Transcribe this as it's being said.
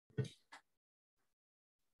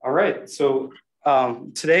All right, so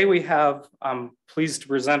today I'm pleased to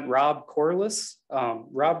present Rob Corliss.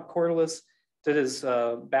 Rob Corliss did his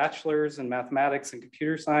bachelor's in mathematics and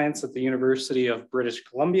computer science at the University of British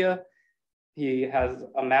Columbia. He has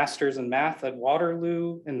a master's in math at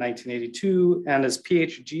Waterloo in 1982 and his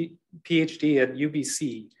PhD at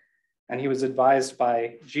UBC, and he was advised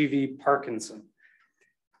by G.V. Parkinson.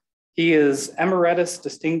 He is Emeritus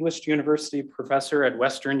Distinguished University Professor at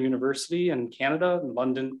Western University in Canada, in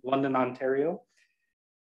London, Ontario.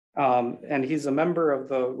 And he's a member of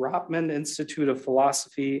the Rotman Institute of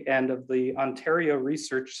Philosophy and of the Ontario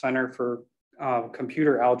Research Center for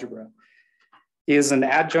Computer Algebra. He is an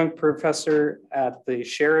adjunct professor at the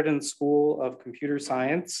Sheridan School of Computer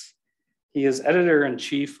Science. He is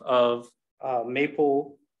editor-in-chief of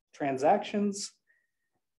Maple Transactions,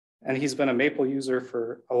 and he's been a Maple user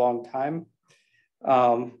for a long time.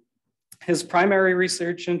 His primary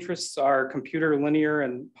research interests are computer linear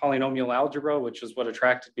and polynomial algebra, which is what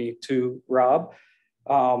attracted me to Rob,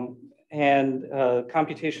 and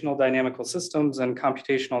computational dynamical systems and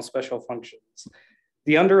computational special functions.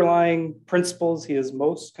 The underlying principles he is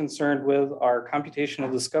most concerned with are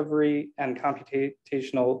computational discovery and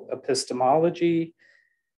computational epistemology,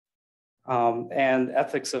 and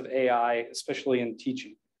ethics of AI, especially in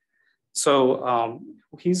teaching. So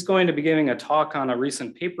he's going to be giving a talk on a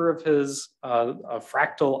recent paper of his, a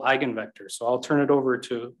fractal eigenvector. So I'll turn it over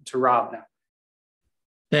to Rob now.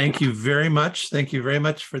 Thank you very much. Thank you very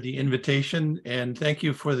much for the invitation, and thank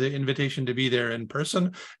you for the invitation to be there in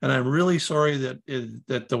person. And I'm really sorry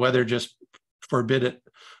that the weather just forbid it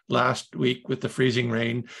last week with the freezing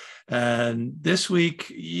rain. And this week,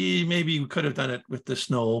 maybe we could have done it with the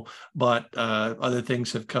snow, but other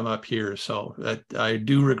things have come up here. So I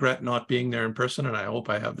do regret not being there in person, and I hope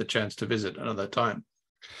I have the chance to visit another time.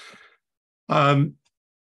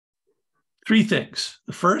 Three things.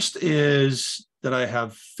 The first is that I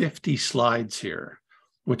have 50 slides here,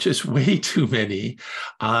 which is way too many.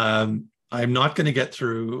 I'm not going to get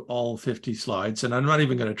through all 50 slides, and I'm not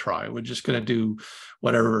even going to try. We're just going to do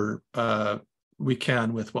whatever we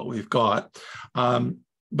can with what we've got.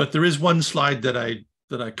 But there is one slide that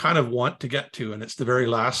I kind of want to get to, and it's the very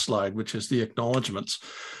last slide, which is the acknowledgements.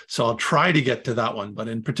 So I'll try to get to that one. But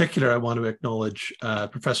in particular, I want to acknowledge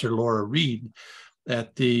Professor Laura Reed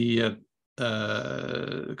at the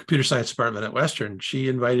Computer Science Department at Western. She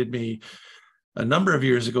invited me a number of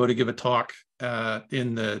years ago to give a talk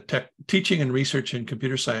in the teaching and research in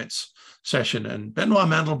computer science session, and Benoit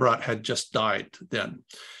Mandelbrot had just died then.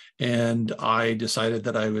 And I decided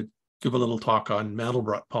that I would give a little talk on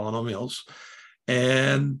Mandelbrot polynomials.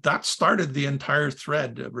 And that started the entire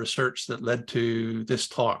thread of research that led to this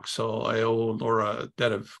talk. So I owe Laura a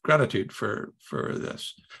debt of gratitude for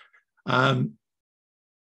this.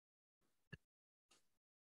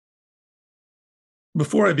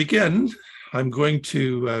 Before I begin, I'm going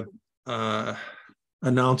to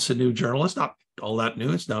announce a new journal. It's not all that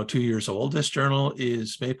new. It's now 2 years old. This journal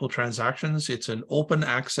is Maple Transactions. It's an open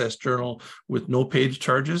access journal with no page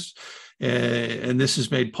charges. And this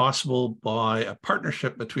is made possible by a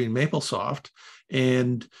partnership between MapleSoft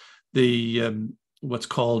and the what's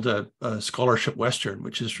called a Scholarship Western,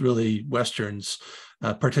 which is really Western's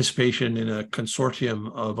participation in a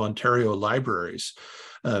consortium of Ontario libraries,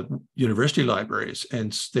 university libraries,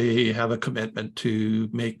 and they have a commitment to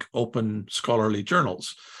make open scholarly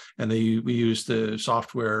journals. And we use the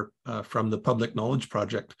software from the Public Knowledge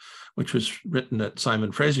Project, which was written at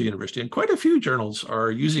Simon Fraser University. And quite a few journals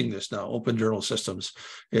are using this now, Open Journal Systems,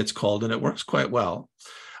 it's called, and it works quite well.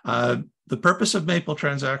 The purpose of Maple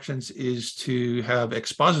Transactions is to have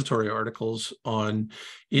expository articles on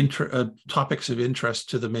topics of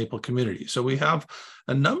interest to the Maple community. So we have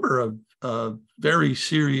a number of very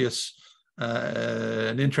serious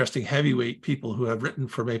and interesting heavyweight people who have written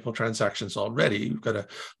for Maple Transactions already. We've got a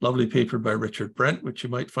lovely paper by Richard Brent, which you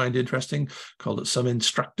might find interesting, called Some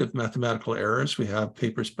Instructive Mathematical Errors. We have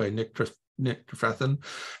papers by Nick Trefethen,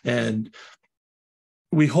 and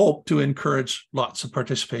we hope to encourage lots of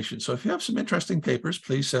participation. So if you have some interesting papers,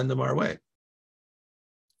 please send them our way.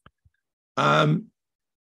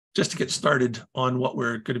 Just to get started on what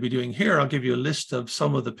we're going to be doing here, I'll give you a list of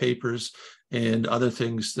some of the papers and other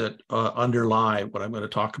things that underlie what I'm going to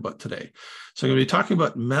talk about today. So I'm going to be talking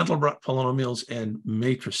about Mandelbrot polynomials and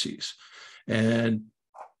matrices. And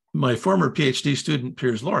my former PhD student,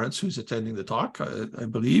 Piers Lawrence, who's attending the talk, I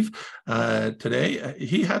believe, today,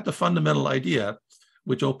 he had the fundamental idea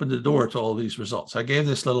which opened the door to all these results. I gave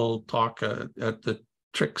this little talk at the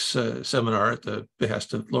Tricks seminar at the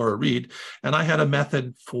behest of Laura Reed, and I had a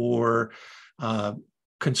method for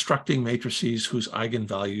constructing matrices whose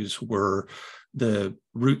eigenvalues were the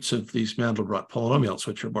roots of these Mandelbrot polynomials,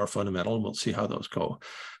 which are more fundamental, and we'll see how those go.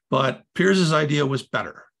 But Piers's idea was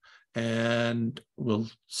better, and we'll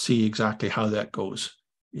see exactly how that goes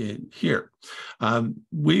in here.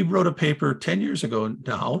 We wrote a paper 10 years ago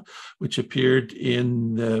now, which appeared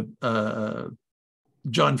in the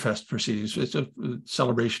John Fest proceedings. It's a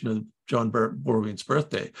celebration of John Borweing's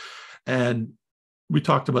birthday. And we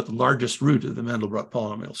talked about the largest root of the Mandelbrot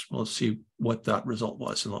polynomials. We'll see what that result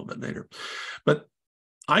was a little bit later. But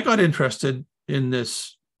I got interested in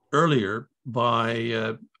this earlier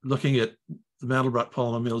by looking at the Mandelbrot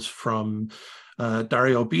polynomials from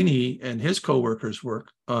Dario Bini and his co-workers' work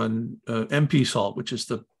on MP-Solve, which is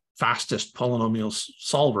the fastest polynomial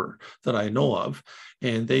solver that I know of.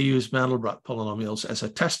 And they use Mandelbrot polynomials as a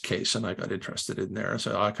test case, and I got interested in there.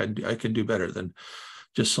 So I can do better than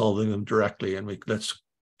just solving them directly, and let's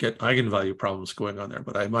get eigenvalue problems going on there.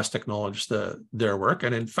 But I must acknowledge their work.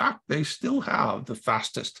 And in fact, they still have the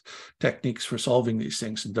fastest techniques for solving these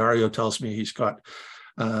things. And Dario tells me he's got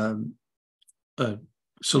a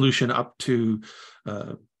solution up to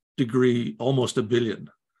degree almost 1 billion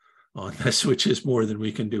on this, which is more than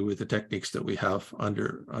we can do with the techniques that we have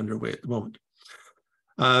underway at the moment.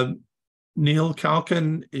 Neil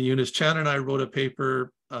Kalkin, Eunice Chan, and I wrote a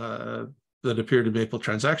paper that appeared in Maple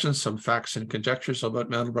Transactions, some facts and conjectures about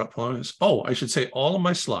Mandelbrot polynomials. Oh, I should say all of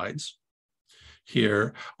my slides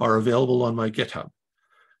here are available on my GitHub.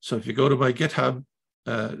 So if you go to my GitHub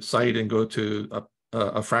site and go to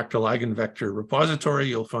a fractal eigenvector repository,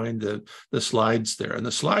 you'll find the slides there. And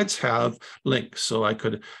the slides have links, so I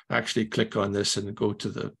could actually click on this and go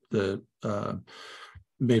to the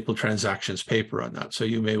Maple Transactions paper on that. So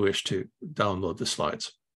you may wish to download the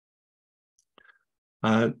slides.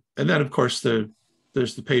 And then, of course,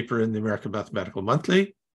 there's the paper in the American Mathematical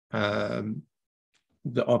Monthly,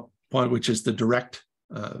 which is the direct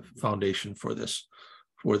foundation for this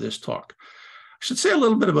talk. I should say a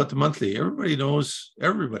little bit about the monthly. Everybody knows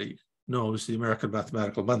the American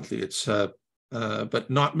Mathematical Monthly. It's but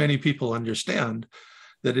not many people understand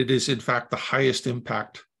that it is in fact the highest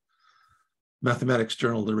impact mathematics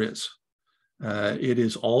journal there is. It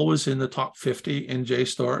is always in the top 50 in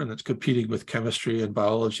JSTOR, and it's competing with chemistry and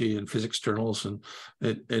biology and physics journals, and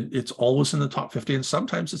it's always in the top 50, and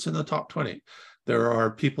sometimes it's in the top 20. There are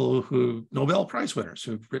people Nobel Prize winners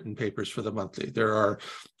who've written papers for the monthly. There are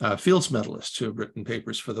Fields medalists who have written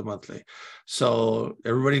papers for the monthly. So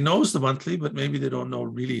everybody knows the monthly, but maybe they don't know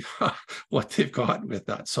really what they've got with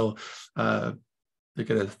that. So they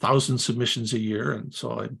get 1,000 submissions a year. And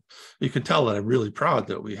so you can tell that I'm really proud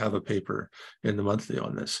that we have a paper in the monthly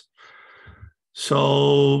on this.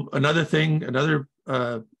 So another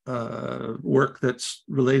work that's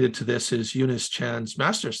related to this is Eunice Chan's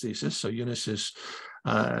master's thesis. So Eunice is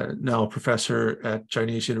now a professor at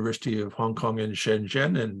Chinese University of Hong Kong in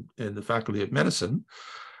Shenzhen in the Faculty of Medicine,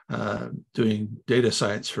 doing data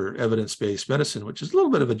science for evidence-based medicine, which is a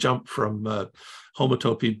little bit of a jump from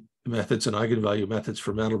homotopy methods and eigenvalue methods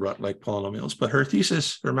for Mandelbrot-like polynomials. But her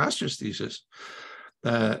master's thesis,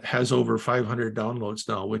 has over 500 downloads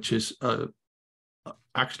now, which is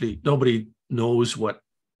actually nobody knows what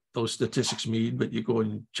those statistics mean, but you go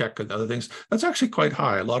and check on other things. That's actually quite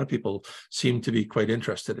high. A lot of people seem to be quite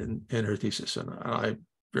interested in her thesis, and I'm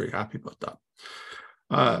very happy about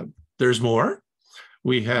that. There's more.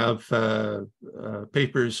 We have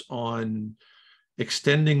papers on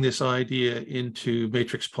extending this idea into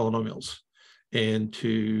matrix polynomials and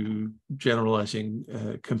to generalizing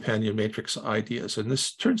companion matrix ideas. And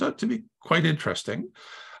this turns out to be quite interesting.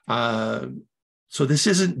 So this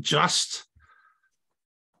isn't just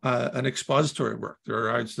an expository work.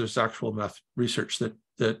 There's actual math research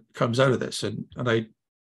that comes out of this. And I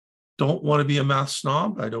don't want to be a math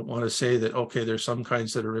snob. I don't want to say that, okay, there's some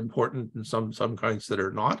kinds that are important and some kinds that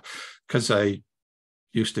are not, because I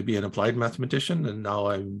used to be an applied mathematician and now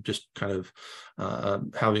I'm just kind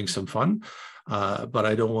of having some fun. But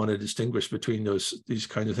I don't want to distinguish between these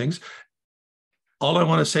kinds of things. All I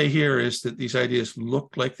want to say here is that these ideas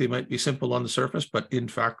look like they might be simple on the surface, but in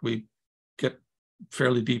fact, we get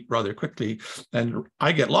fairly deep rather quickly, and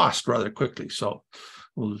I get lost rather quickly. So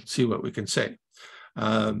we'll see what we can say.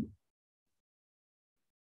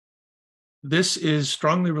 This is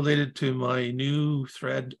strongly related to my new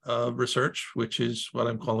thread of research, which is what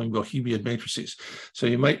I'm calling Bohemian matrices. So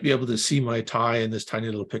you might be able to see my tie in this tiny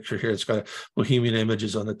little picture here. It's got Bohemian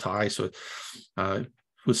images on the tie. So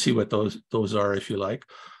we'll see what those are if you like.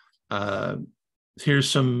 Here's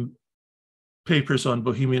some papers on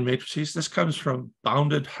Bohemian matrices. This comes from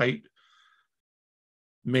bounded height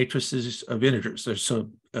matrices of integers. There's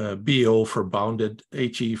some BO for bounded,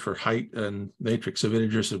 HE for height, and matrix of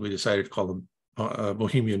integers, and we decided to call them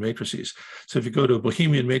Bohemian matrices. So if you go to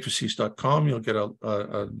bohemianmatrices.com, you'll get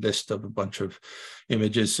a list of a bunch of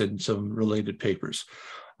images and some related papers.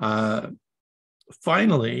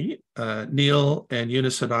 Finally, Neil and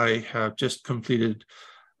Eunice and I have just completed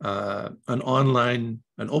an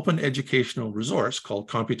open educational resource called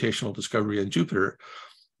Computational Discovery in Jupyter.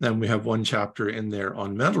 Then we have one chapter in there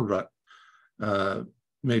on Mandelbrot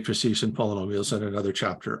matrices and polynomials, and another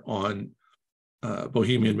chapter on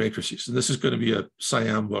Bohemian matrices. And this is going to be a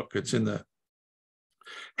SIAM book. It's in the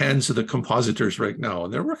hands of the compositors right now,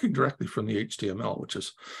 and they're working directly from the HTML, which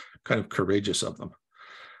is kind of courageous of them.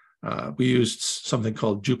 We used something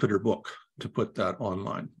called Jupyter Book to put that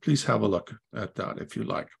online. Please have a look at that if you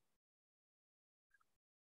like.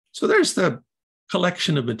 So there's the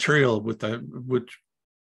collection of material with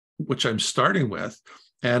which I'm starting with.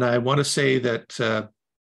 And I want to say that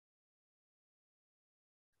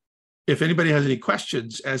if anybody has any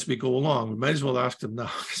questions as we go along, we might as well ask them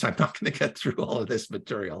now, because I'm not going to get through all of this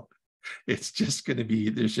material. It's just going to be,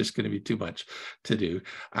 there's just going to be too much to do.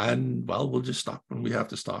 And well, we'll just stop when we have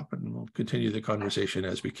to stop, and we'll continue the conversation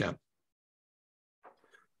as we can.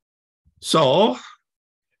 So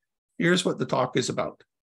here's what the talk is about.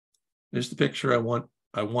 There's the picture I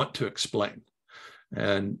want to explain.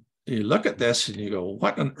 And you look at this and you go,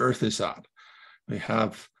 what on earth is that? We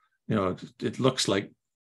have, you know, it looks like,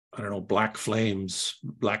 I don't know, black flames,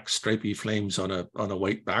 black stripy flames on a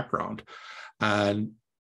white background. And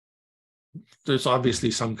there's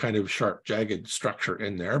obviously some kind of sharp, jagged structure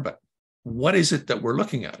in there, but what is it that we're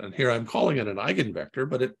looking at? And here I'm calling it an eigenvector,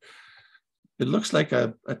 but it looks like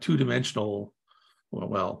a two-dimensional,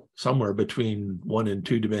 well, somewhere between 1 and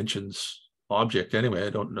 2 dimensions object. Anyway,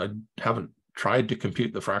 I haven't tried to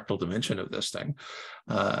compute the fractal dimension of this thing.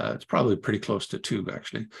 It's probably pretty close to 2,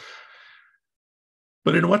 actually.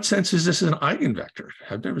 But in what sense is this an eigenvector?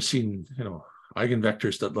 I've never seen, you know,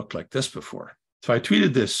 eigenvectors that look like this before. So I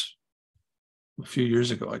tweeted this a few years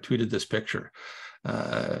ago. I tweeted this picture,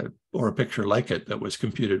 or a picture like it that was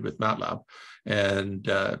computed with MATLAB. And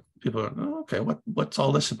people are, oh, okay, what's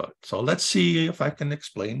all this about? So let's see if I can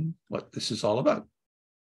explain what this is all about.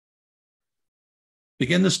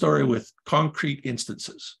 Begin the story with concrete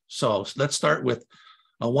instances. So let's start with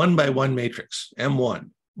a 1-by-1 matrix, M1,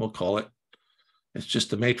 we'll call it. It's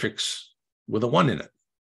just a matrix with a 1 in it.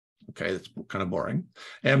 Okay, that's kind of boring.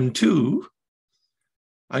 M2,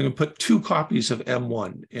 I'm going to put 2 copies of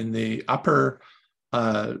M1 in the upper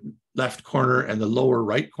left corner and the lower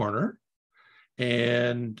right corner.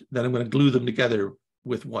 And then I'm going to glue them together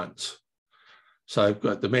with 1s. So I've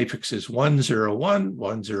got the matrix is 1, 0, 1,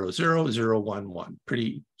 1, 0, 0, 0, 1, 1.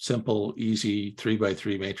 Pretty simple, easy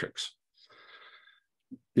 3-by-3 matrix.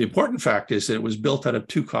 The important fact is that it was built out of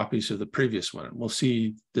 2 copies of the previous one. We'll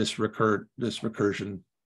see this recursion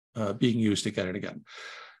being used again and again.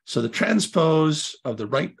 So the transpose of the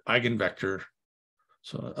right eigenvector,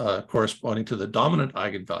 so corresponding to the dominant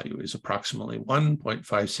eigenvalue, is approximately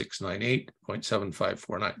 1.5698,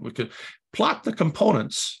 0.7549. We could plot the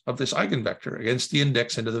components of this eigenvector against the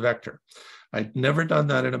index into the vector. I'd never done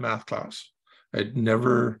that in a math class. I'd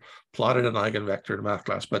never plotted an eigenvector in a math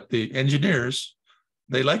class, but the engineers,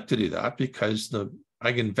 they like to do that because the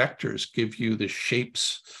eigenvectors give you the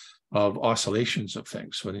shapes of oscillations of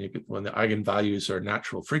things. When the eigenvalues are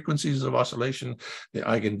natural frequencies of oscillation, the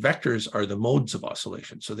eigenvectors are the modes of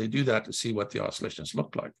oscillation. So they do that to see what the oscillations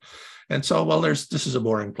look like. And so, well, this is a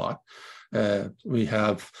boring plot. We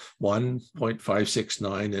have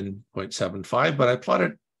 1.569 and 0.75, but I plot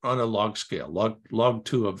it on a log scale, log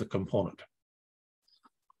 2 of the component.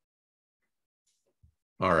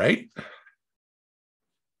 All right.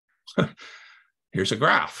 Here's a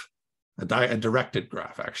graph, a directed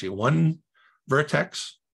graph, actually. 1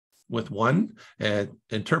 vertex with 1, and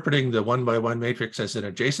interpreting the 1-by-1 matrix as an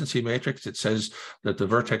adjacency matrix, it says that the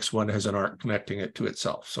vertex 1 has an arc connecting it to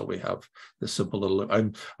itself. So we have this simple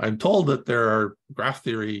little, I'm told that there are graph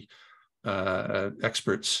theory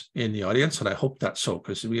experts in the audience, and I hope that's so,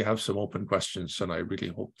 because we have some open questions, and I really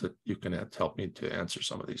hope that you can help me to answer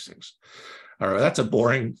some of these things. All right, that's a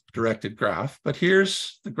boring directed graph, but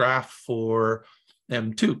here's the graph for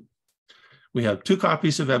M2. We have 2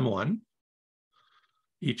 copies of M1,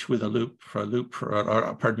 each with an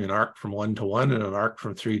arc from 1 to 1 and an arc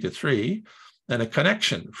from 3 to 3, and a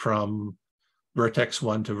connection from vertex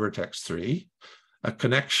 1 to vertex 3, a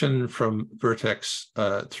connection from vertex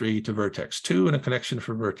 3 to vertex 2, and a connection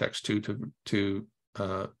from vertex 2 to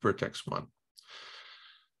vertex 1.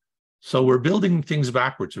 So we're building things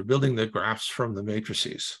backwards. We're building the graphs from the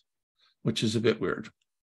matrices, which is a bit weird.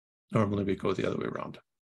 Normally we go the other way around.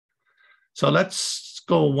 So let's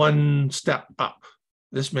go one step up.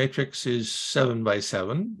 This matrix is 7 by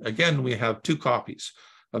 7. Again, we have two copies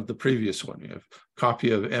of the previous one. We have a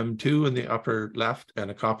copy of M2 in the upper left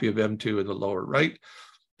and a copy of M2 in the lower right.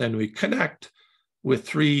 Then we connect with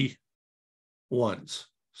 3 1s.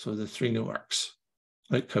 So the 3 new arcs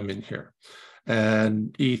that come in here.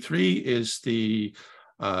 And E3 is the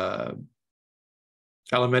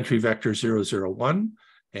elementary vector 0, 0, 1,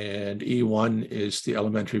 and E1 is the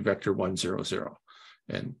elementary vector 1, 0, 0.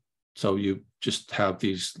 And so you just have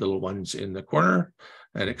these little ones in the corner,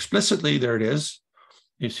 and explicitly there it is.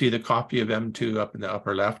 You see the copy of M2 up in the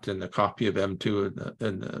upper left and the copy of M2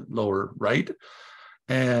 in the lower right,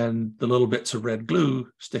 and the little bits of red glue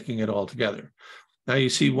sticking it all together. Now you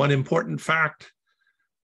see one important fact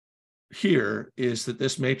here is that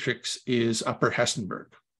this matrix is upper Hessenberg.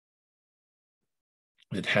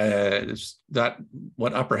 It has that,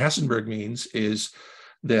 what upper Hessenberg means is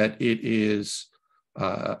that it is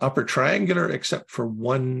upper triangular except for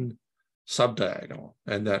one subdiagonal,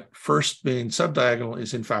 and that first main subdiagonal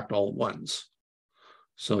is in fact all ones.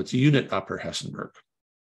 So it's unit upper Hessenberg.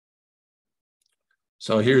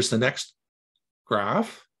 So here's the next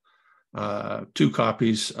graph, 2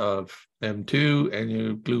 copies of M2, and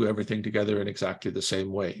you glue everything together in exactly the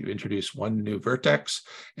same way. You introduce 1 new vertex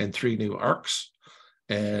and 3 new arcs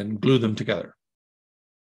and glue them together.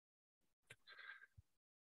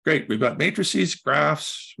 Great, we've got matrices,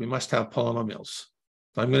 graphs, we must have polynomials.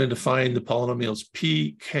 So I'm going to define the polynomials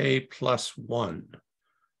pk plus 1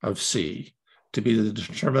 of C to be the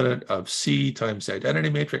determinant of C times the identity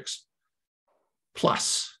matrix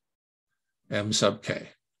plus M sub k.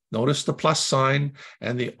 Notice the plus sign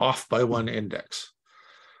and the off by 1 index.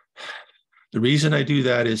 The reason I do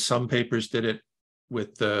that is some papers did it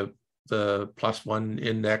with the plus 1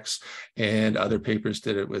 index, and other papers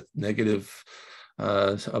did it with negative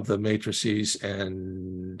of the matrices,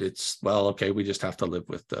 and it's, well, okay, we just have to live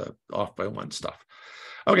with the off by 1 stuff.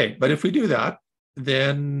 Okay, but if we do that,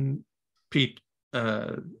 then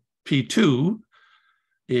P2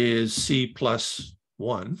 is C plus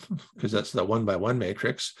 1, because that's the 1 by 1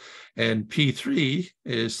 matrix, and P3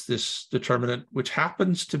 is this determinant, which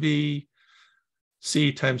happens to be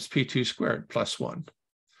C times P2 squared plus 1.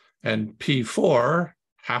 And P4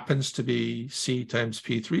 happens to be C times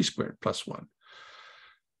P3 squared plus 1.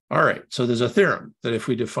 All right, so there's a theorem that if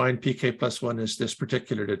we define pk plus 1 as this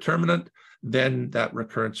particular determinant, then that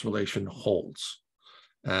recurrence relation holds.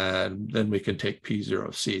 And then we can take P0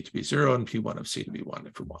 of C to be 0 and P1 of C to be 1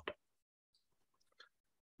 if we want.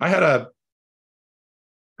 I had a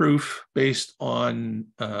proof based on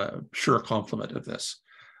Schur complement of this.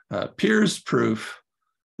 Peir's proof,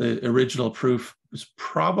 the original proof, was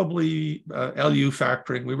probably LU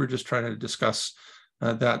factoring. We were just trying to discuss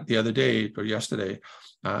that the other day or yesterday,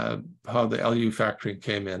 how the LU factoring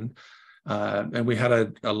came in. And we had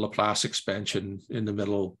a Laplace expansion in the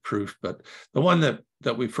middle proof, but the one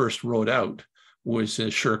that we first wrote out was a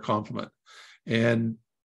Schur complement. And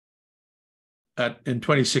in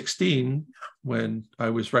 2016, when I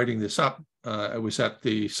was writing this up, I was at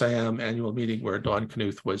the SIAM annual meeting where Don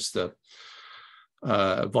Knuth was the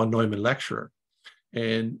von Neumann lecturer.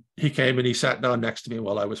 And he came and he sat down next to me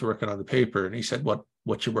while I was working on the paper, and he said,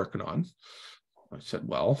 what you working on? I said,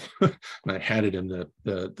 well, and I handed him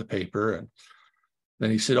the paper, and then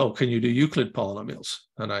he said, oh, can you do Euclid polynomials?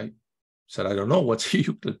 And I said, I don't know, what's a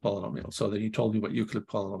Euclid polynomial? So then he told me what Euclid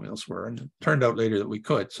polynomials were, and it turned out later that we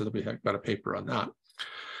could, so that we got a paper on that.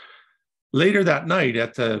 Later that night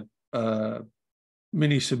at the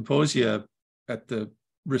mini symposia at the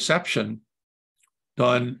reception,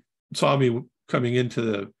 Don saw me coming into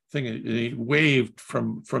the thing, and he waved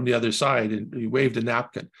from the other side, and he waved a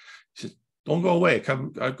napkin. He said, don't go away,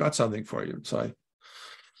 come, I've got something for you. So I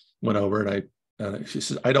went over, and she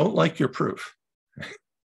said, I don't like your proof.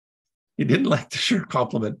 He didn't like the Schur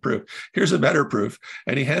complement proof. Here's a better proof.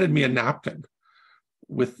 And he handed me a napkin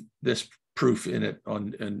with this proof in it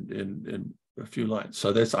in a few lines.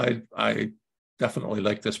 So this, I definitely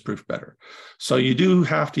like this proof better. So you do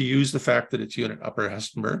have to use the fact that it's unit upper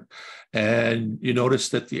Hessenberg. And you notice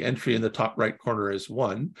that the entry in the top right corner is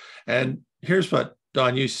 1. And here's what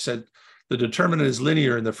Don Hughes said: the determinant is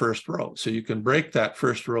linear in the first row. So you can break that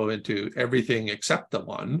first row into everything except the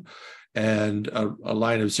 1, and a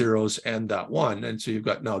line of zeros and that 1. And so you've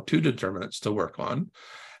got now 2 determinants to work on.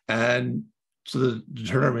 And so the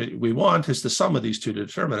determinant we want is the sum of these 2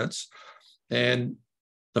 determinants. And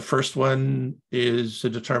the first one is the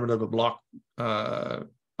determinant of a block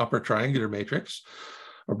upper triangular matrix,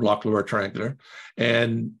 or block lower triangular.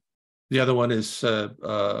 And the other one is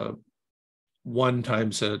 1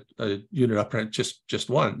 times a unit upper, just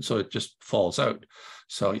 1. So it just falls out.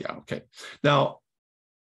 So yeah, okay. Now,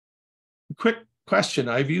 Quick question.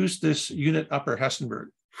 I've used this unit upper Hessenberg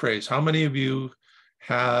phrase. How many of you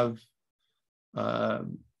have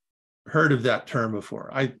heard of that term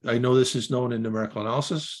before? I know this is known in numerical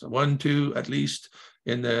analysis. 1, 2, at least.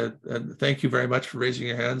 Thank you very much for raising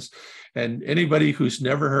your hands. And anybody who's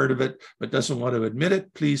never heard of it but doesn't want to admit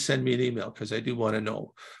it, please send me an email, because I do want to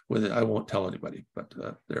know. Whether I won't tell anybody, but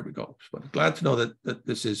there we go. But glad to know that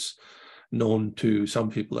this is known to some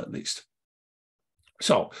people at least.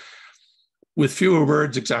 So with fewer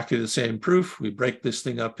words, exactly the same proof. We break this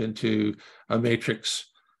thing up into a matrix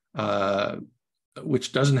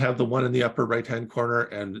which doesn't have the 1 in the upper right-hand corner,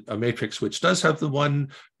 and a matrix which does have the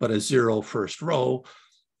 1, but a 0 first row.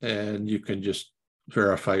 And you can just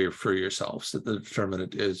verify for yourselves that the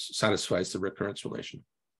determinant satisfies the recurrence relation.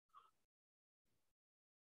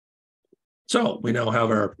 So we now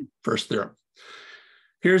have our first theorem.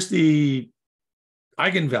 Here's the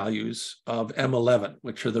eigenvalues of M11,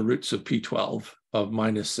 which are the roots of P12 of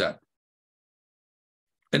minus Z.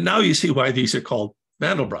 And now you see why these are called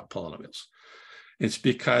Mandelbrot polynomials. It's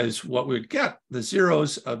because what we get, the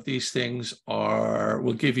zeros of these things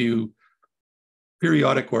will give you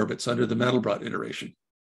periodic orbits under the Mandelbrot iteration,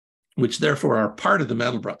 which therefore are part of the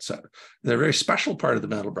Mandelbrot set. They're a very special part of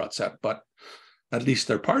the Mandelbrot set, but at least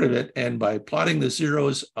they're part of it. And by plotting the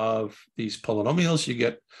zeros of these polynomials, you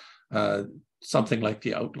get something like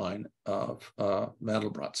the outline of a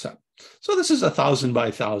Mandelbrot set. So this is a 1,000 by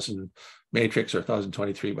 1,000 matrix, or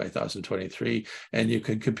 1023 by 1023, and you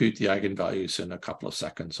can compute the eigenvalues in a couple of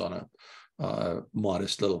seconds on a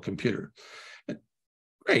modest little computer. And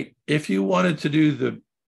great. If you wanted to do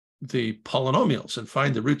the polynomials and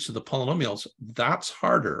find the roots of the polynomials, that's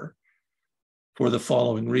harder for the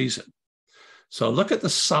following reason. So look at the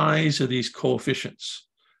size of these coefficients.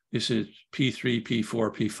 This is P3,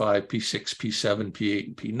 P4, P5, P6, P7, P8,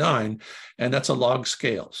 and P9, and that's a log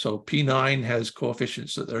scale. So P9 has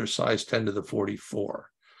coefficients that are size 10 to the 44.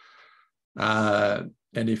 And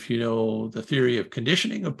if you know the theory of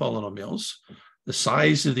conditioning of polynomials, the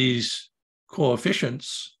size of these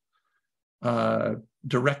coefficients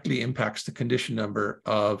directly impacts the condition number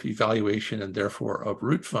of evaluation and therefore of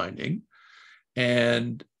root finding.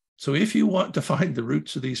 And so if you want to find the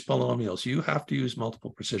roots of these polynomials, you have to use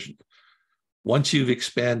multiple precision. Once you've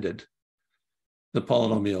expanded the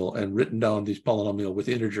polynomial and written down these polynomial with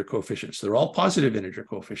integer coefficients, they're all positive integer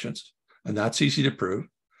coefficients, and that's easy to prove.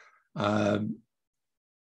 Finding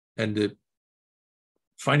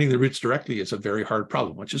the roots directly is a very hard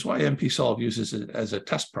problem, which is why MP-Solve uses it as a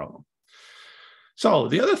test problem. So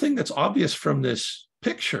the other thing that's obvious from this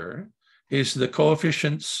picture is the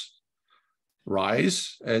coefficients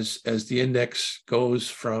rise as the index goes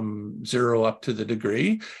from 0 up to the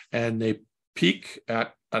degree, and they peak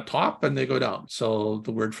at a top and they go down. So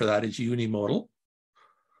the word for that is unimodal.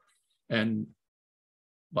 And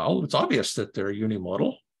well, it's obvious that they're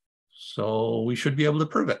unimodal, so we should be able to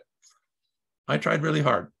prove it. I tried really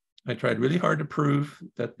hard. I tried really hard to prove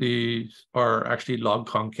that these are actually log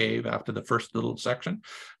concave after the first little section.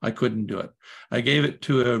 I couldn't do it. I gave it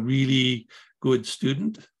to a really good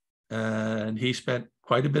student, and he spent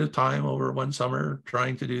quite a bit of time over one summer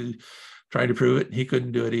trying to prove it. He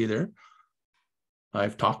couldn't do it either.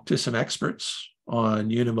 I've talked to some experts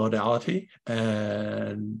on unimodality,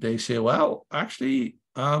 and they say, well, actually,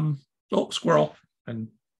 oh, squirrel. And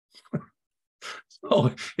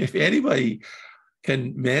so if anybody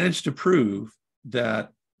can manage to prove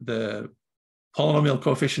that the polynomial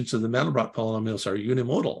coefficients of the Mandelbrot polynomials are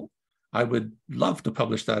unimodal, I would love to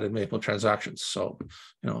publish that in Maple Transactions. So,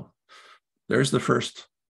 there's the first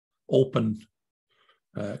open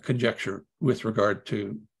conjecture with regard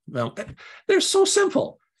to, well, they're so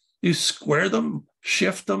simple. You square them,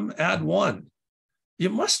 shift them, add 1. You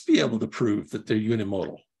must be able to prove that they're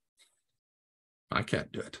unimodal. I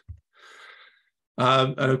can't do it.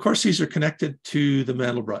 And of course, these are connected to the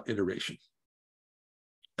Mandelbrot iteration.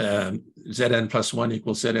 Zn plus 1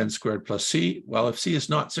 equals Zn squared plus C. Well, if C is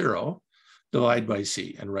not 0, divide by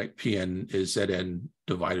C, and write Pn is Zn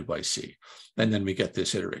divided by C. And then we get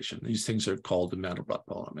this iteration. These things are called the Mandelbrot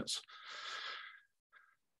polynomials.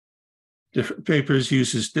 Different papers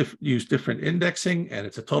use different indexing, and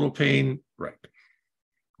it's a total pain. Right.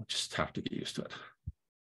 I'll just have to get used to it.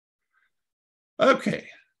 Okay,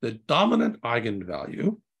 the dominant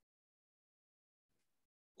eigenvalue.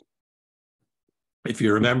 If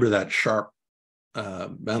you remember that sharp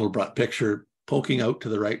Mandelbrot picture, poking out to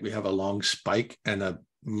the right, we have a long spike, and the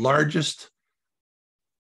largest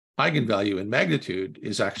eigenvalue in magnitude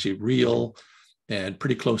is actually real and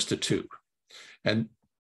pretty close to 2. And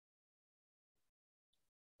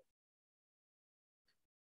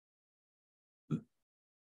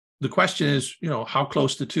the question is, how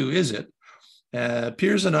close to 2 is it?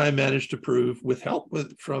 Piers and I managed to prove, with help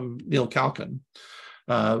from Neil Calkin,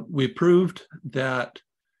 we proved that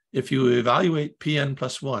if you evaluate Pn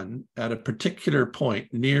plus 1 at a particular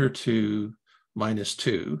point near to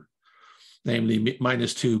 -2, namely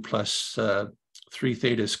 -2 plus 3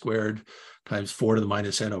 theta squared times 4 to the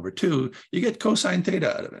minus n over 2, you get cosine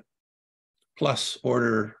theta out of it, plus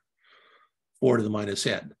order 4 to the minus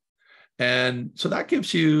n. And so that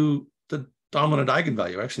gives you the dominant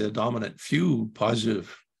eigenvalue, actually the dominant few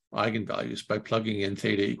positive eigenvalues, by plugging in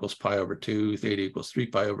theta equals pi over 2, theta equals 3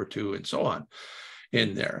 pi over 2, and so on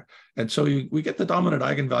in there. And so we get the dominant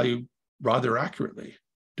eigenvalue rather accurately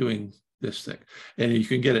doing this thing. And you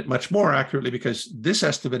can get it much more accurately because this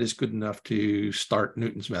estimate is good enough to start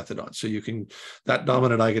Newton's method on. So that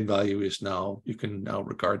dominant eigenvalue is now, you can now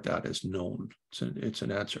regard that as known. It's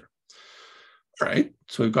an answer. All right,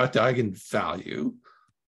 so we've got the eigenvalue.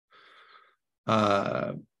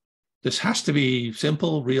 This has to be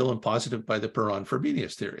simple, real, and positive by the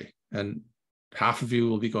Perron-Frobenius theory. And half of you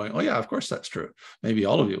will be going, oh yeah, of course that's true. Maybe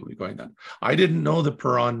all of you will be going that. I didn't know the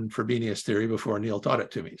Perron-Frobenius theory before Neil taught it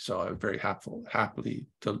to me, so I'm very happy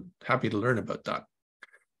to learn about that.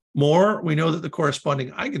 More, we know that the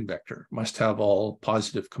corresponding eigenvector must have all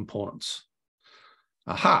positive components.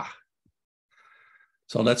 Aha.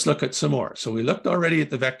 So let's look at some more. So we looked already at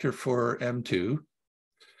the vector for M2,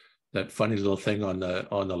 that funny little thing on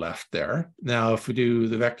the left there. Now, if we do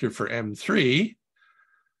the vector for M3,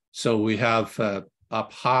 so we have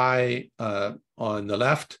up high on the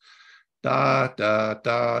left, da, da,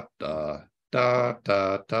 da, da, da,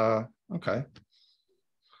 da, da. Okay.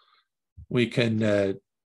 We can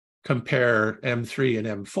compare M3 and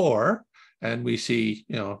M4, and we see,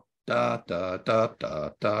 da, da, da, da,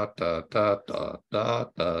 da, da, da, da, da,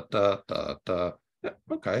 da, da, da, da. Yeah,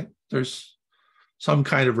 okay, there's some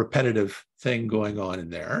kind of repetitive thing going on in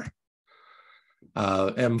there.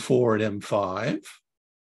 M4 and M5.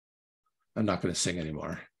 I'm not going to sing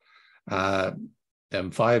anymore. M5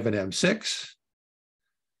 and M6.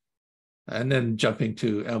 And then jumping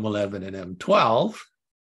to M11 and M12.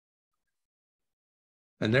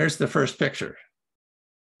 And there's the first picture.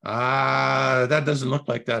 That doesn't look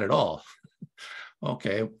like that at all.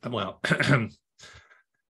 Okay, well,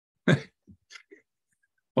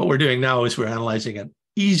 what we're doing now is we're analyzing an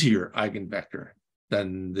easier eigenvector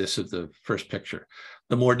than this of the first picture.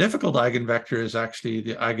 The more difficult eigenvector is actually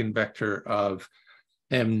the eigenvector of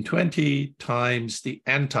M20 times the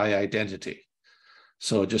anti-identity.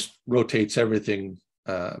 So it just rotates everything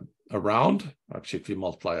around. Actually, if you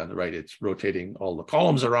multiply on the right, it's rotating all the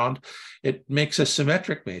columns around. It makes a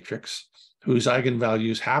symmetric matrix whose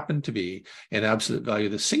eigenvalues happen to be, in absolute value,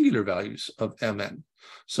 the singular values of Mn.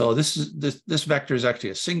 So this vector is actually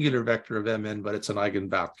a singular vector of Mn, but it's an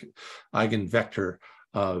eigenvector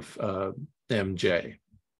of Mj.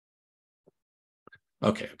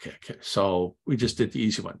 Okay. So we just did the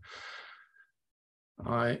easy one.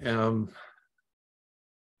 I am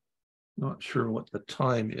not sure what the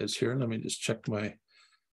time is here. Let me just check my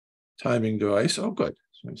timing device. Oh, good.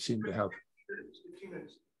 So I seem to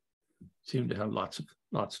have lots of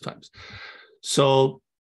times. So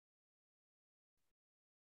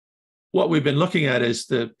what we've been looking at is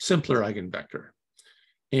the simpler eigenvector.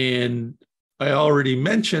 And I already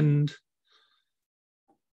mentioned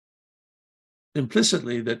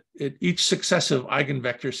implicitly that each successive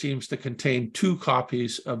eigenvector seems to contain 2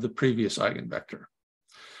 copies of the previous eigenvector.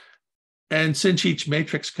 And since each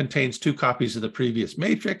matrix contains 2 copies of the previous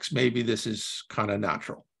matrix, maybe this is kind of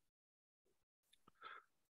natural.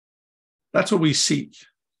 That's what we seek.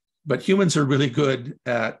 But humans are really good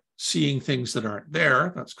at seeing things that aren't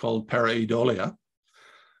there. That's called pareidolia.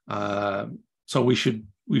 So we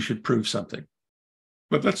should prove something.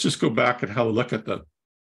 But let's just go back and have a look at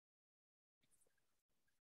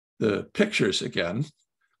the pictures again.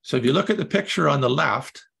 So if you look at the picture on the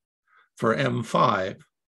left for M5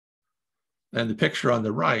 and the picture on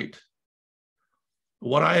the right,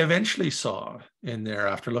 what I eventually saw in there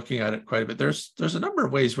after looking at it quite a bit, there's a number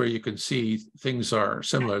of ways where you can see things are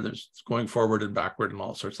similar. There's going forward and backward and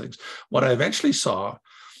all sorts of things. What I eventually saw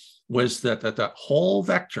was that that whole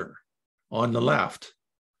vector on the left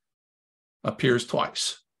appears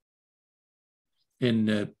twice on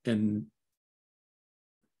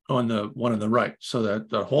the one on the right. So that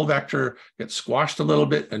the whole vector gets squashed a little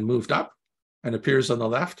bit and moved up and appears on the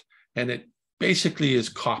left, and it basically is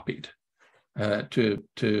copied to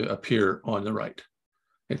appear on the right.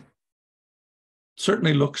 It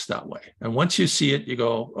certainly looks that way. And once you see it, you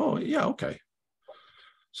go, oh, yeah, okay.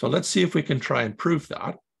 So let's see if we can try and prove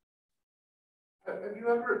that. Have you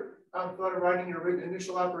ever thought of writing your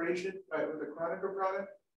initial operation with a Kronecker product?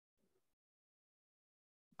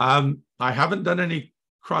 I haven't done any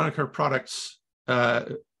Kronecker products.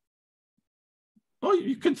 Well,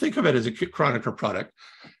 you can think of it as a Kronecker product,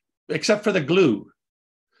 except for the glue,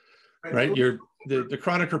 right? The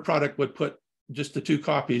Kronecker product would put just the two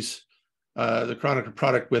copies. The Kronecker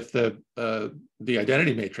product with the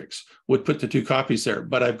identity matrix would put the two copies there,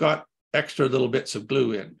 but I've got extra little bits of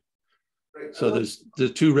glue in. Right. So there's the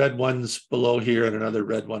two red ones below here and another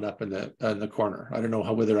red one up in the corner. I don't know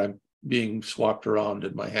whether I'm being swapped around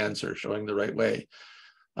and my hands are showing the right way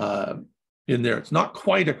in there. It's not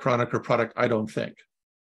quite a Kronecker product, I don't think.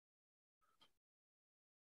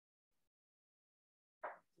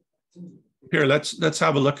 Here, let's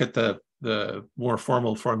have a look at the more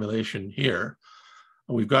formal formulation here.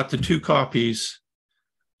 We've got the two copies,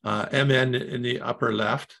 MN in the upper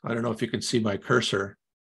left. I don't know if you can see my cursor,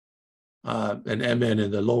 and MN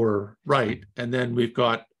in the lower right. And then we've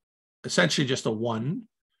got essentially just a 1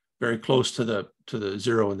 very close to the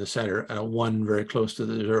 0 in the center, and a 1 very close to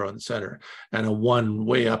the 0 in the center, and a 1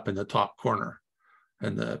 way up in the top corner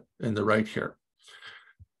in the right here.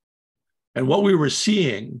 And what we were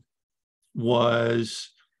seeing was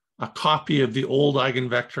a copy of the old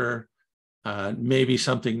eigenvector, maybe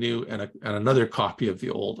something new, and another copy of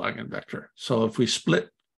the old eigenvector. So if we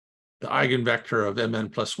split the eigenvector of Mn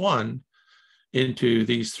plus 1 into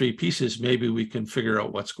these three pieces, maybe we can figure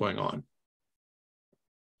out what's going on.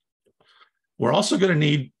 We're also going to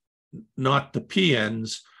need not the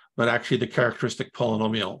PNs, but actually the characteristic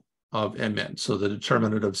polynomial of Mn. So the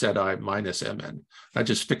determinant of Zi minus Mn. That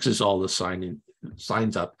just fixes all the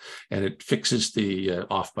signs up, and it fixes the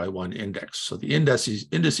off by 1 index. So the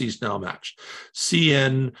indices now match.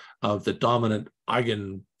 Cn of the dominant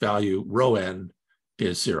eigenvalue rho n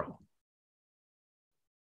is 0.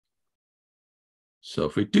 So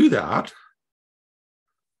if we do that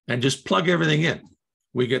and just plug everything in,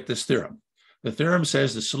 we get this theorem. The theorem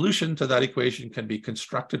says the solution to that equation can be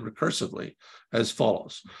constructed recursively as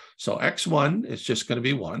follows. So x1 is just going to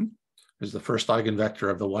be 1, because the first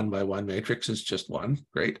eigenvector of the 1 by 1 matrix is just 1.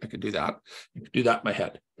 Great, I can do that. You can do that in my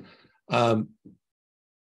head.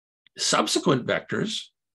 Subsequent vectors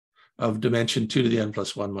of dimension 2 to the n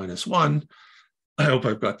plus 1 minus 1, I hope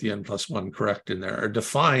I've got the n plus 1 correct in there, are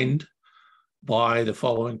defined by the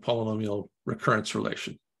following polynomial recurrence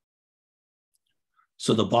relation.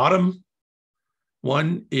 So the bottom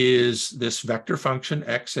one is this vector function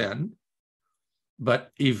xn,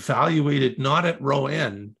 but evaluated not at rho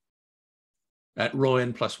n, at rho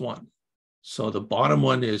n plus 1. So the bottom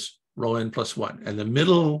one is rho n plus 1. And the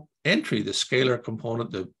middle entry, the scalar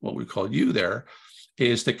component, what we call u there,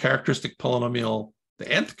 is the characteristic polynomial, the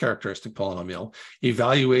nth characteristic polynomial,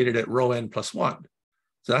 evaluated at rho n plus 1.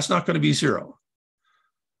 So that's not going to be 0.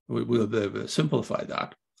 We'll simplify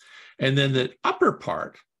that. And then the upper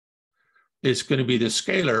part is going to be the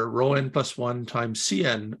scalar rho n plus 1 times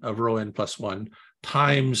Cn of rho n plus 1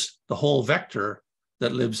 times the whole vector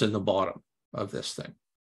that lives in the bottom of this thing.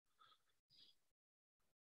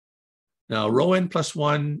 Now, rho n plus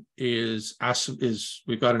 1 is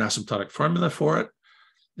we've got an asymptotic formula for it.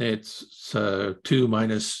 It's 2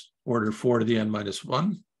 minus order 4 to the n minus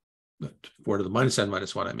 1, 4 to the minus n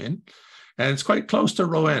minus 1, I mean. And it's quite close to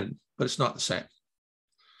rho n, but it's not the same.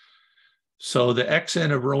 So the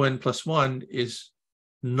xn of rho n plus 1 is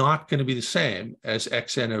not going to be the same as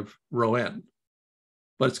xn of rho n,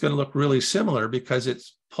 but it's going to look really similar because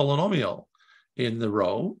it's polynomial in the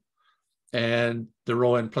row, and the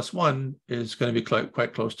rho n plus 1 is going to be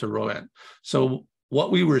quite close to rho n. So what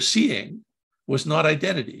we were seeing was not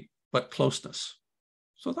identity, but closeness.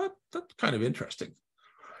 So that's kind of interesting.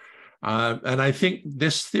 And I think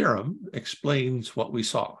this theorem explains what we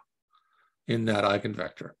saw in that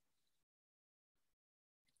eigenvector.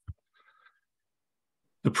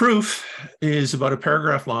 The proof is about a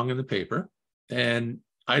paragraph long in the paper, and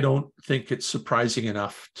I don't think it's surprising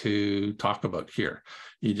enough to talk about here.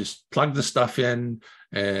 You just plug the stuff in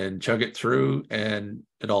and chug it through, and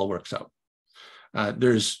it all works out.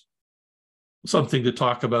 There's something to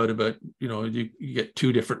talk about, you get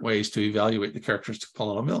two different ways to evaluate the characteristic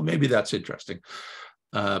polynomial. Maybe that's interesting,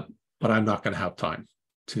 but I'm not going to have time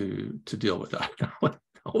to deal with that with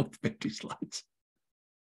 50 slides.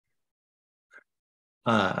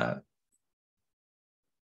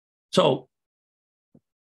 So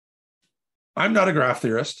I'm not a graph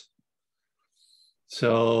theorist.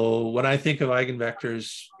 So when I think of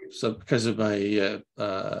eigenvectors, so because of my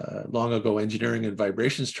long ago engineering and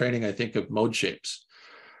vibrations training, I think of mode shapes.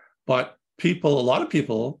 But a lot of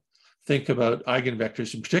people think about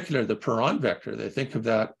eigenvectors, in particular the Perron vector. They think of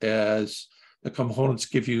that as The components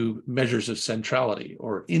give you measures of centrality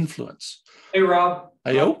or influence. Hey, Rob.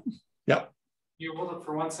 Ayo? Yep. You hold it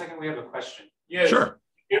for 1 second. We have a question. Yes. Sure.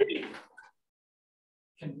 Hear me?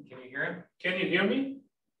 Can you hear him? Can you hear me?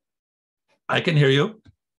 I can hear you.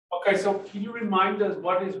 Okay, so can you remind us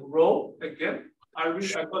what is rho again? I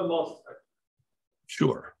got lost.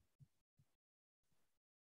 Sure.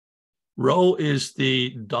 Rho is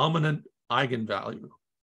the dominant eigenvalue.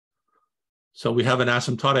 So we have an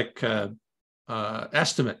asymptotic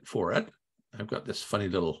estimate for it. I've got this funny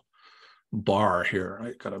little bar here.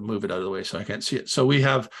 I got to move it out of the way so I can't see it. So we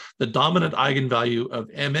have the dominant eigenvalue of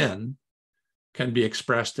Mn can be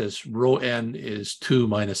expressed as rho n is 2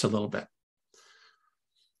 minus a little bit.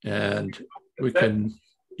 And we can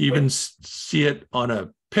even see it on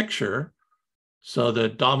a picture. So the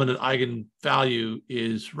dominant eigenvalue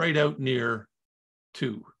is right out near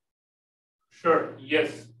 2. Sure,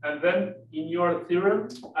 yes. And then in your theorem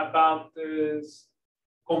about this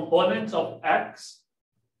components of X,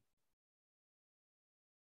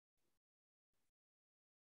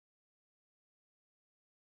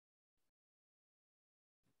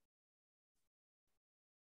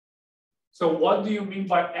 so what do you mean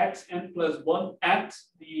by xn plus 1 at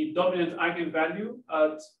the dominant eigenvalue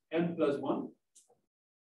at n plus 1?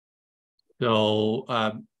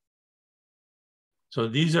 So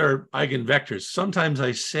these are eigenvectors. Sometimes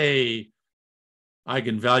I say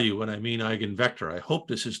eigenvalue when I mean eigenvector. I hope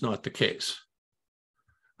this is not the case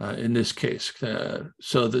in this case.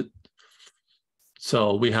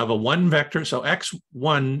 So we have a 1 vector. So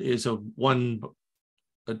x1 is a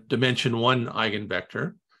dimension 1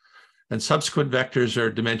 eigenvector. And subsequent vectors are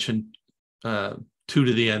dimension 2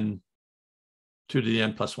 to the n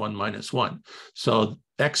plus 1 minus 1. So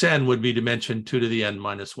xn would be dimension 2 to the n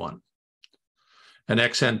minus 1. And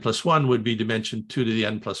xn plus 1 would be dimension 2 to the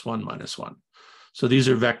n plus 1 minus 1. So these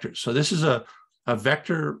are vectors. So this is a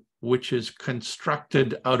vector which is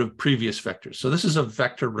constructed out of previous vectors. So this is a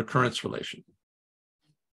vector recurrence relation.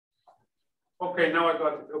 Okay, now I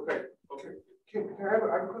got it. Okay, okay. I have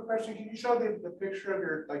a quick question. Can you show the picture of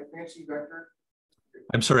your fancy vector?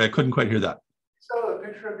 I'm sorry, I couldn't quite hear that. Show the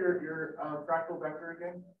picture of your fractal vector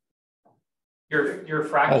again. Your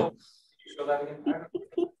fractal. Oh. Can you show that again?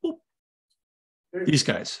 These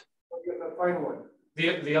guys. The final one.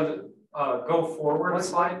 The other go forward a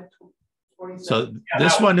slide. So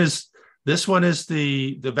this one is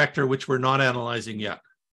the vector which we're not analyzing yet.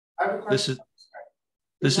 This is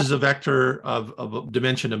a vector of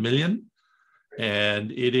dimension 1,000,000.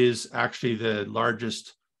 And it is actually the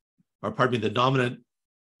largest, or pardon me,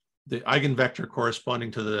 the eigenvector corresponding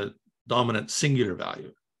to the dominant singular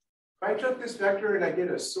value. If I took this vector and I did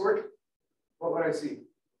a sort, what would I see?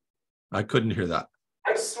 I couldn't hear that.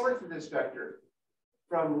 I sorted this vector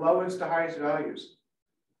from lowest to highest values.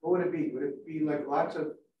 What would it be? Would it be like lots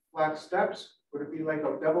of flat steps? Would it be like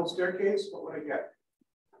a double staircase? What would I get?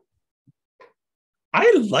 I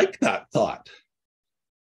like that thought.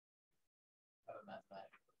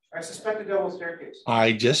 I suspect a double staircase.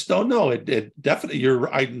 I just don't know. It definitely,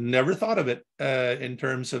 I never thought of it in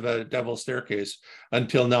terms of a double staircase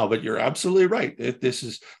until now, but you're absolutely right.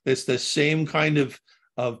 It's the same kind of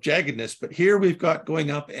jaggedness, but here we've got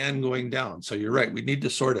going up and going down. So you're right. We need to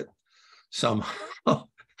sort it somehow.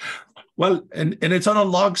 Well, and it's on a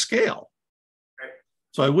log scale. Right.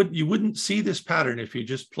 So you wouldn't see this pattern if you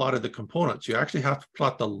just plotted the components. You actually have to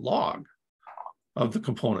plot the log of the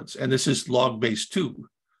components. And this is log base 2.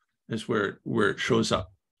 Is where it shows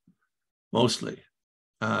up mostly.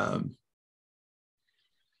 So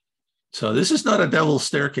this is not a devil's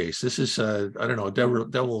staircase. This is I don't know, a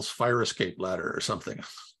devil's fire escape ladder or something.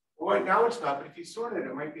 Well, now it's not, but if you sort it,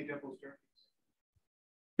 it might be a double staircase.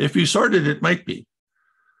 If you sorted it, might be.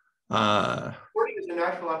 Sorting is a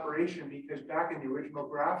natural operation because back in the original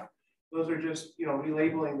graph, those are just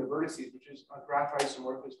relabeling the vertices, which is a graph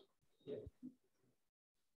isomorphism. Yeah.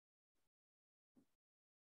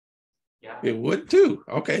 Yeah. It would too.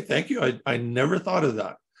 Okay, thank you. I never thought of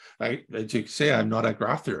that. As you say, I'm not a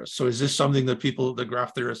graph theorist. So is this something that the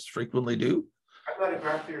graph theorists frequently do? I'm not a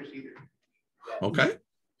graph theorist either. Okay.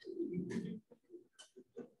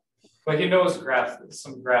 But he knows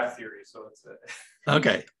some graph theory, so it's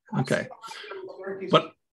Okay.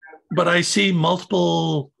 But I see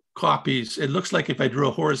multiple copies. It looks like if I drew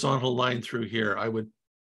a horizontal line through here, I would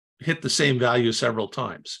hit the same value several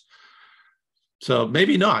times. So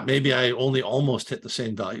maybe not. Maybe I only almost hit the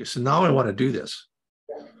same value. So now I want to do this.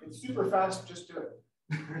 Yeah, it's super fast. Just do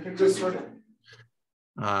it. Just sort it.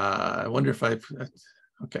 I wonder if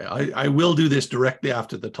okay, I will do this directly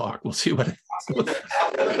after the talk. We'll see what.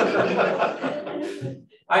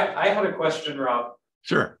 I had a question, Rob.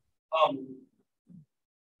 Sure.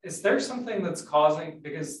 is there something that's causing,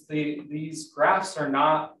 because these graphs are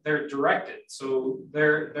not, they're directed, so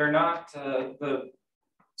they're not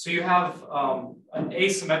so you have an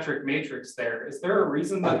asymmetric matrix there. Is there a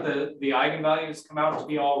reason that the eigenvalues come out to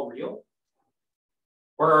be all real?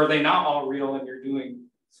 Or are they not all real and you're doing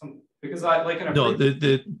some, because I like in a no,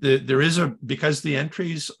 there is because the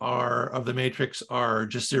entries of the matrix are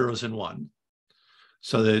just zeros and one.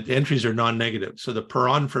 So the entries are non-negative. So the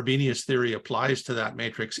Perron-Frobenius theory applies to that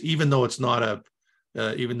matrix, even though it's not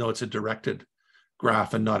even though it's a directed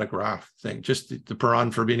graph and not a graph thing. Just the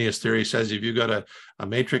Perron-Frobenius theory says if you got a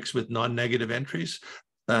matrix with non-negative entries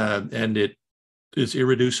and it is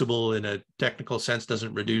irreducible in a technical sense,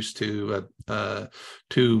 doesn't reduce to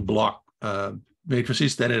two block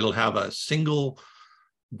matrices, then it'll have a single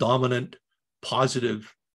dominant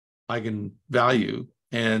positive eigenvalue,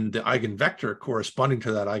 and the eigenvector corresponding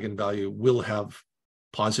to that eigenvalue will have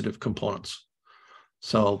positive components.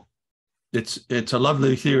 So it's a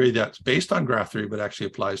lovely theory that's based on graph theory, but actually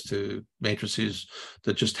applies to matrices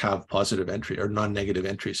that just have positive entry or non-negative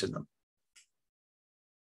entries in them.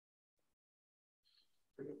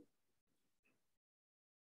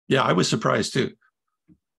 Yeah, I was surprised too.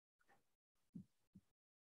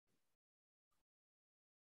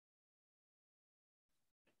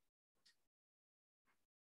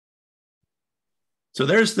 So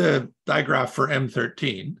there's the digraph for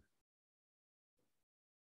M13.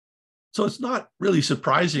 So it's not really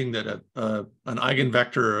surprising that an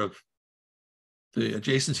eigenvector of the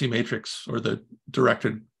adjacency matrix or the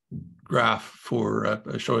directed graph for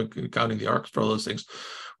counting the arcs for all those things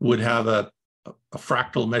would have a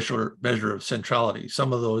fractal measure of centrality.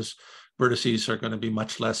 Some of those vertices are going to be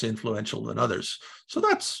much less influential than others. So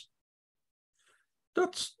that's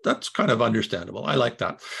kind of understandable. I like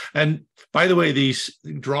that. And by the way, these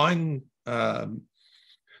drawing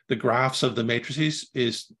the graphs of the matrices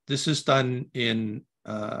this is done in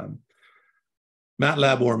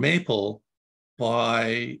MATLAB or Maple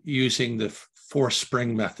by using the force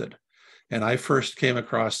spring method. And I first came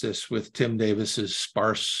across this with Tim Davis's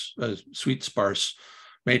sweet sparse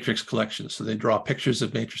matrix collection. So they draw pictures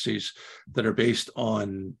of matrices that are based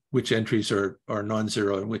on which entries are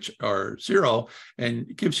non-zero and which are zero, and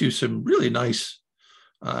it gives you some really nice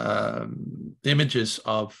images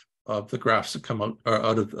of the graphs that come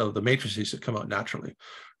out of the matrices that come out naturally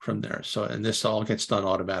from there. So, and this all gets done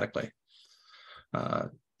automatically.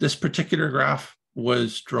 This particular graph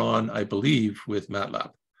was drawn, I believe, with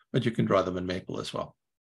MATLAB, but you can draw them in Maple as well.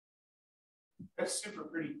 That's super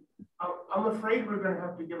pretty. I'm afraid we're going to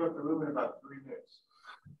have to give up the room in about 3 minutes.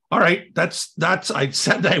 All right, that's. I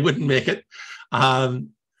said I wouldn't make it. And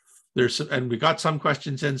we got some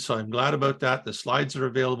questions in, so I'm glad about that. The slides are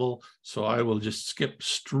available, so I will just skip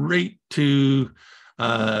straight to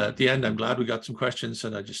the end. I'm glad we got some questions,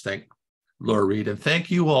 and I just thank Laura Reed and thank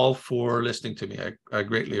you all for listening to me. I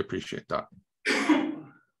greatly appreciate that.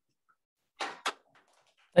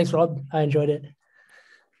 Thanks, Rob. I enjoyed it.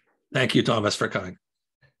 Thank you, Thomas, for coming.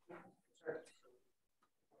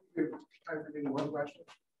 Time for one question.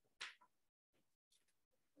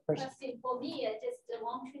 Question for me, I just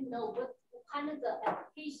want to know what kind of the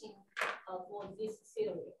application for this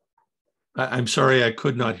theory. I'm sorry, I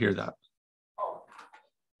could not hear that. Oh,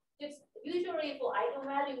 just usually for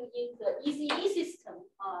eigenvalue in the ECE system,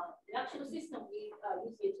 electrical system, we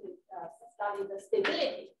use it to study the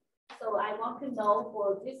stability. So I want to know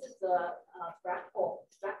for this is the fractal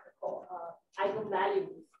eigenvalue,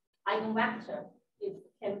 eigenvector, it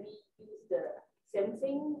can be used the same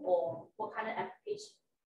thing or what kind of application?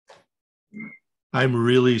 I'm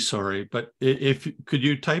really sorry, but could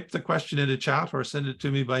you type the question into chat or send it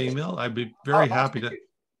to me by email? I'd be very happy to.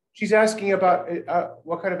 She's asking about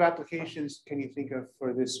what kind of applications can you think of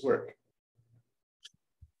for this work?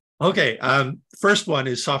 Okay, first one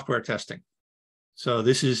is software testing. So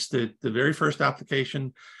this is the very first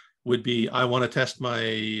application would be, I want to test my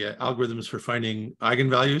algorithms for finding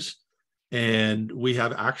eigenvalues. And we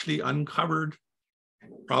have actually uncovered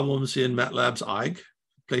problems in MATLAB's Eig,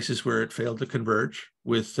 places where it failed to converge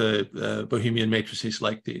with Bohemian matrices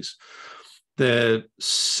like these. The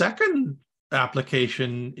second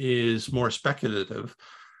application is more speculative,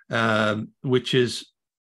 which is,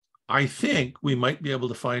 I think we might be able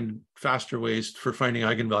to find faster ways for finding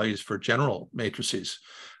eigenvalues for general matrices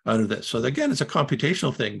out of this. So again, it's a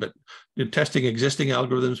computational thing, but testing existing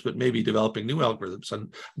algorithms, but maybe developing new algorithms.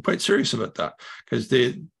 And I'm quite serious about that because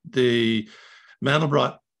the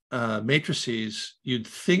Mandelbrot matrices, you'd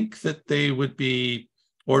think that they would be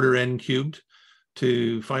order n cubed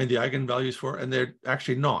to find the eigenvalues for, and they're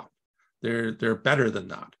actually not. They're better than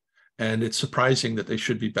that. And it's surprising that they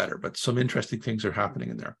should be better, but some interesting things are happening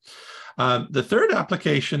in there. The third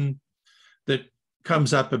application that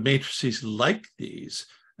comes up in matrices like these,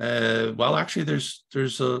 well, actually,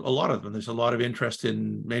 there's a lot of them. There's a lot of interest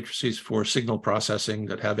in matrices for signal processing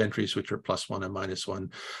that have entries which are +1 and -1.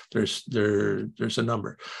 There's a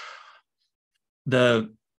number.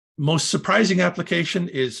 The most surprising application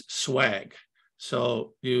is swag.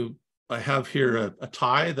 So I have here a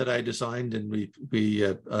tie that I designed, and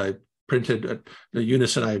I printed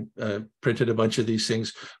Eunice and I printed a bunch of these things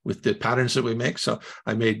with the patterns that we make. So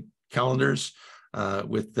I made calendars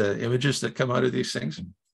with the images that come out of these things.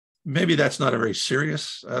 Maybe that's not a very serious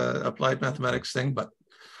applied mathematics thing, but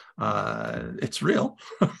it's real.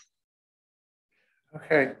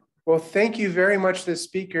 Okay. Well, thank you very much, this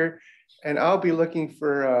speaker. And I'll be looking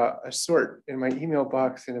for a sort in my email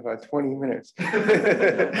box in about 20 minutes.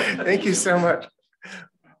 Thank you so much.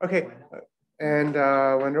 Okay. And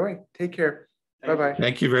Wendoy, take care. Bye-bye.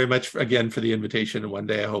 Thank you very much again for the invitation. And one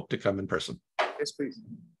day I hope to come in person. Yes, please.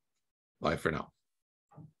 Bye for now.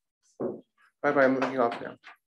 Bye-bye. I'm looking off now.